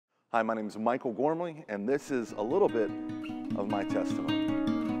Hi, my name is Michael Gormley, and this is a little bit of my testimony.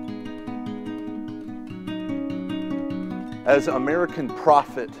 As American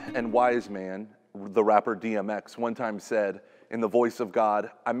prophet and wise man, the rapper DMX one time said in the voice of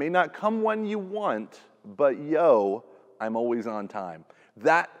God, "I may not come when you want, but yo, I'm always on time."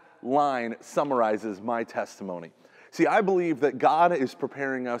 That line summarizes my testimony. See, I believe that God is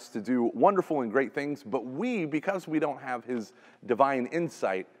preparing us to do wonderful and great things, but because we don't have His divine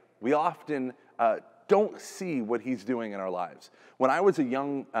insight, we often don't see what He's doing in our lives. When I was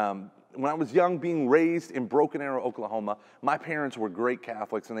young, being raised in Broken Arrow, Oklahoma, my parents were great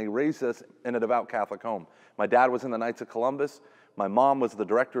Catholics, and they raised us in a devout Catholic home. My dad was in the Knights of Columbus. My mom was the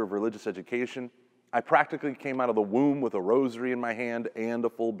director of religious education. I practically came out of the womb with a rosary in my hand and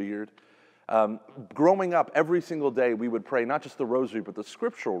a full beard. Growing up, every single day we would pray not just the rosary, but the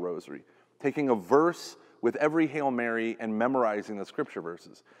scriptural rosary, taking a verse with every Hail Mary and memorizing the scripture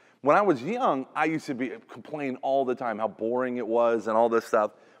verses. When I was young, I used to complain all the time how boring it was and all this stuff,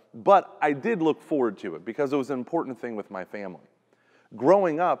 but I did look forward to it because it was an important thing with my family.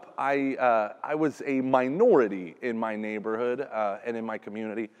 Growing up, I was a minority in my neighborhood and in my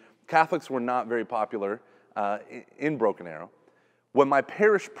community. Catholics were not very popular in Broken Arrow. When my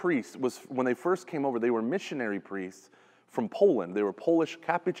parish priest when they first came over, they were missionary priests from Poland. They were Polish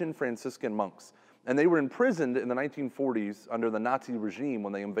Capuchin Franciscan monks. And they were imprisoned in the 1940s under the Nazi regime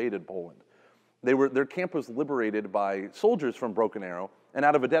when they invaded Poland. Their camp was liberated by soldiers from Broken Arrow, and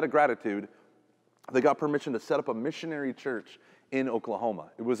out of a debt of gratitude, they got permission to set up a missionary church in Oklahoma.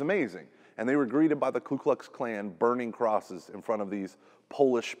 It was amazing. And they were greeted by the Ku Klux Klan burning crosses in front of these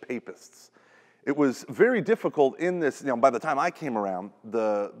Polish papists. It was very difficult in this, by the time I came around,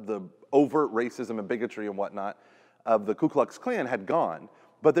 the overt racism and bigotry and whatnot of the Ku Klux Klan had gone.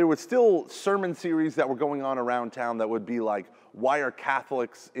 But there were still sermon series that were going on around town that would be like, why are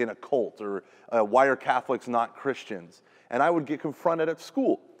Catholics in a cult? Or why are Catholics not Christians? And I would get confronted at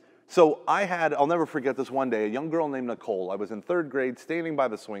school. So I'll never forget this one day, a young girl named Nicole. I was in 3rd grade, standing by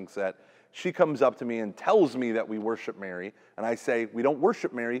the swing set. She comes up to me and tells me that we worship Mary. And I say, we don't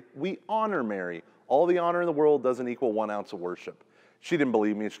worship Mary, we honor Mary. All the honor in the world doesn't equal 1 ounce of worship. She didn't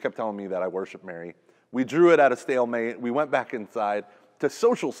believe me. She kept telling me that I worship Mary. We drew it at a stalemate. We went back inside to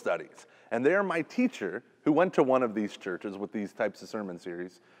social studies. And there my teacher, who went to one of these churches with these types of sermon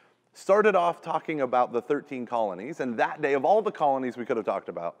series, started off talking about the 13 colonies. And that day, of all the colonies we could have talked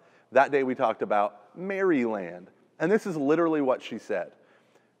about, that day we talked about Maryland. And this is literally what she said.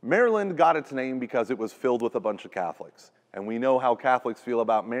 Maryland got its name because it was filled with a bunch of Catholics. And we know how Catholics feel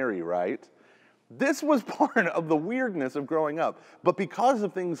about Mary, right? This was part of the weirdness of growing up. But because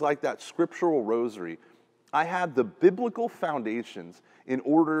of things like that scriptural rosary, I had the biblical foundations in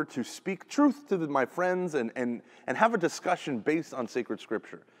order to speak truth to my friends and have a discussion based on sacred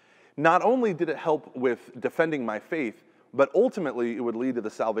scripture. Not only did it help with defending my faith, but ultimately it would lead to the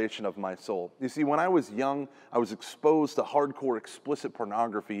salvation of my soul. You see, when I was young, I was exposed to hardcore explicit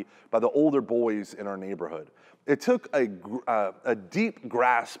pornography by the older boys in our neighborhood. It took a deep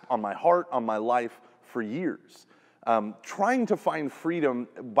grasp on my heart, on my life for years. Trying to find freedom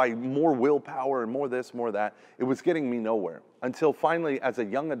by more willpower and more this, more that, it was getting me nowhere. Until finally, as a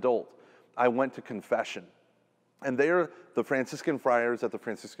young adult, I went to confession. And there, the Franciscan friars at the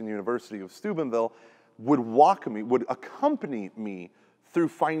Franciscan University of Steubenville would accompany me through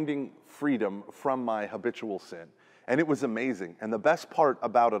finding freedom from my habitual sin. And it was amazing. And the best part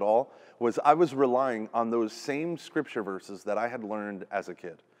about it all was I was relying on those same scripture verses that I had learned as a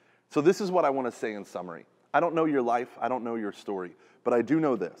kid. So this is what I want to say in summary. I don't know your life, I don't know your story, but I do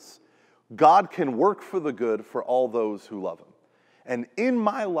know this. God can work for the good for all those who love Him. And in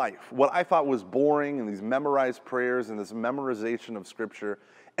my life, what I thought was boring and these memorized prayers and this memorization of Scripture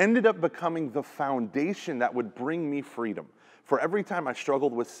ended up becoming the foundation that would bring me freedom. For every time I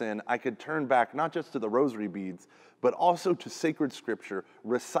struggled with sin, I could turn back not just to the rosary beads, but also to sacred Scripture,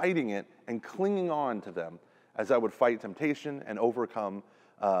 reciting it and clinging on to them as I would fight temptation and overcome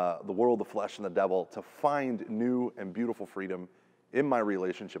the world, the flesh, and the devil to find new and beautiful freedom in my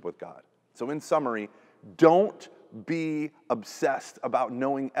relationship with God. So in summary, don't be obsessed about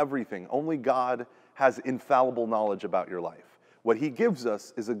knowing everything. Only God has infallible knowledge about your life. What He gives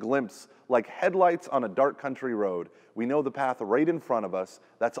us is a glimpse like headlights on a dark country road. We know the path right in front of us.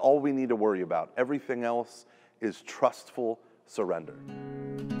 That's all we need to worry about. Everything else is trustful surrender.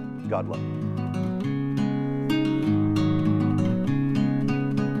 God love you.